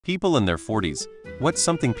People in their 40s. What's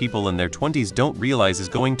something people in their 20s don't realize is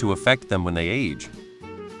going to affect them when they age?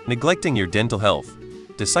 Neglecting your dental health.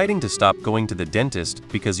 Deciding to stop going to the dentist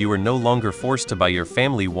because you are no longer forced to buy your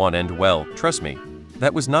family one, and well, trust me,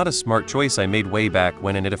 that was not a smart choice I made way back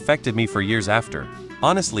when, and it affected me for years after.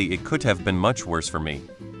 Honestly, it could have been much worse for me.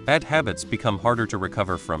 Bad habits become harder to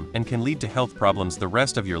recover from and can lead to health problems the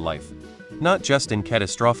rest of your life. Not just in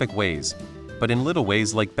catastrophic ways, but in little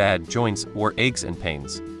ways like bad joints or aches and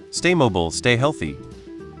pains. Stay mobile, stay healthy.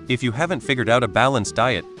 If you haven't figured out a balanced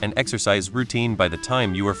diet and exercise routine by the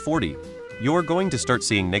time you are 40, you're going to start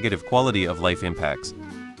seeing negative quality of life impacts.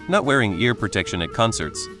 Not wearing ear protection at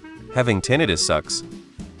concerts. Having tinnitus sucks.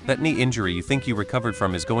 That knee injury you think you recovered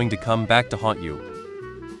from is going to come back to haunt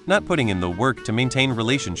you. Not putting in the work to maintain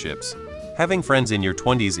relationships. Having friends in your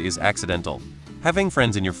 20s is accidental. Having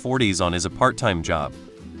friends in your 40s on is a part-time job.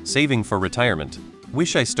 Saving for retirement.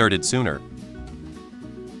 Wish I started sooner.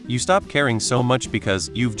 You stop caring so much because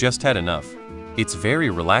you've just had enough. It's very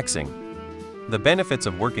relaxing. The benefits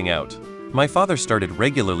of working out. My father started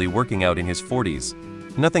regularly working out in his 40s.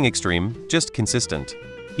 Nothing extreme, just consistent.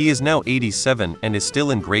 He is now 87 and is still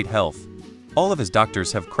in great health. All of his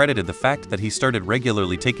doctors have credited the fact that he started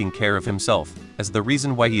regularly taking care of himself as the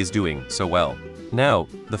reason why he is doing so well. Now,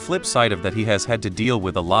 the flip side of that, he has had to deal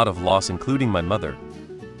with a lot of loss, including my mother.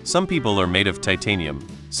 Some people are made of titanium,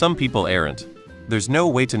 some people aren't. There's no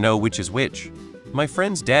way to know which is which. My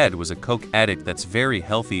friend's dad was a coke addict that's very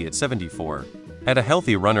healthy at 74. Had a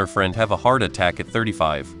healthy runner friend have a heart attack at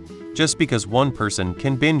 35. Just because one person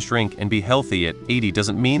can binge drink and be healthy at 80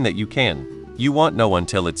 doesn't mean that you can. You won't know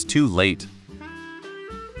until it's too late.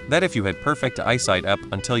 That if you had perfect eyesight up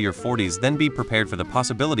until your 40s, then be prepared for the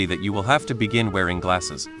possibility that you will have to begin wearing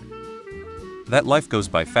glasses. That life goes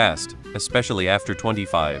by fast, especially after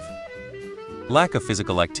 25. Lack of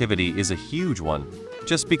physical activity is a huge one.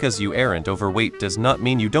 Just because you aren't overweight does not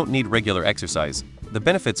mean you don't need regular exercise. The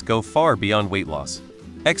benefits go far beyond weight loss.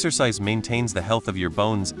 Exercise maintains the health of your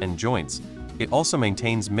bones and joints. It also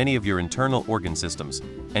maintains many of your internal organ systems.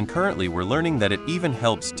 And currently we're learning that it even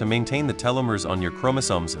helps to maintain the telomeres on your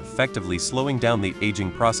chromosomes, effectively slowing down the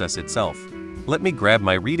aging process itself. Let me grab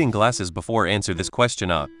my reading glasses before I answer this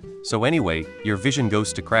question. So anyway, your vision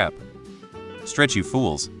goes to crap. Stretch, you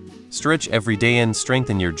fools. Stretch every day and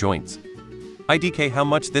strengthen your joints. IDK how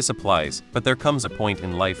much this applies, but there comes a point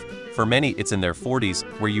in life, for many it's in their 40s,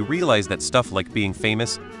 where you realize that stuff like being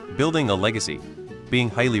famous, building a legacy, being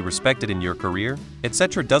highly respected in your career,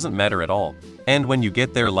 etc. doesn't matter at all. And when you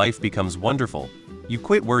get there, life becomes wonderful. You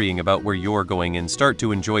quit worrying about where you're going and start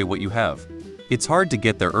to enjoy what you have. It's hard to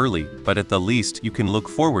get there early, but at the least you can look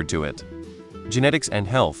forward to it. Genetics and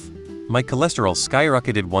health. My cholesterol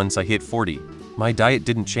skyrocketed once I hit 40. My diet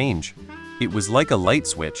didn't change. It was like a light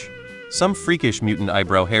switch. Some freakish mutant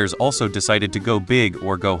eyebrow hairs also decided to go big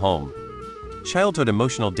or go home. Childhood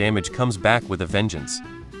emotional damage comes back with a vengeance.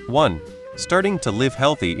 1. Starting to live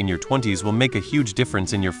healthy in your 20s will make a huge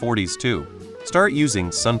difference in your 40s too. Start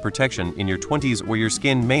using sun protection in your 20s, or your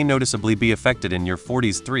skin may noticeably be affected in your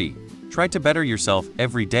 40s. 3. Try to better yourself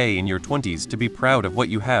every day in your 20s to be proud of what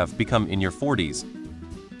you have become in your 40s.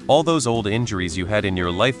 All those old injuries you had in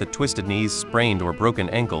your life, the twisted knees, sprained or broken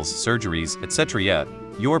ankles, surgeries, etc. Yeah,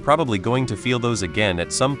 you're probably going to feel those again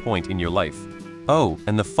at some point in your life. Oh,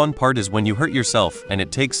 and the fun part is when you hurt yourself and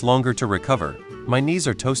it takes longer to recover. My knees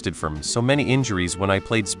are toasted from so many injuries when I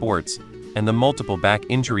played sports, and the multiple back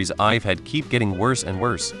injuries I've had keep getting worse and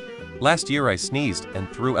worse. Last year I sneezed and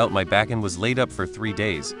threw out my back and was laid up for 3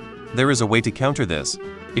 days. There is a way to counter this.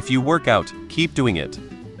 If you work out, keep doing it.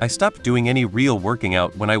 I stopped doing any real working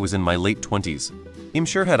out when I was in my late 20s. I'm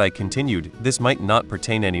sure had I continued, this might not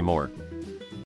pertain anymore.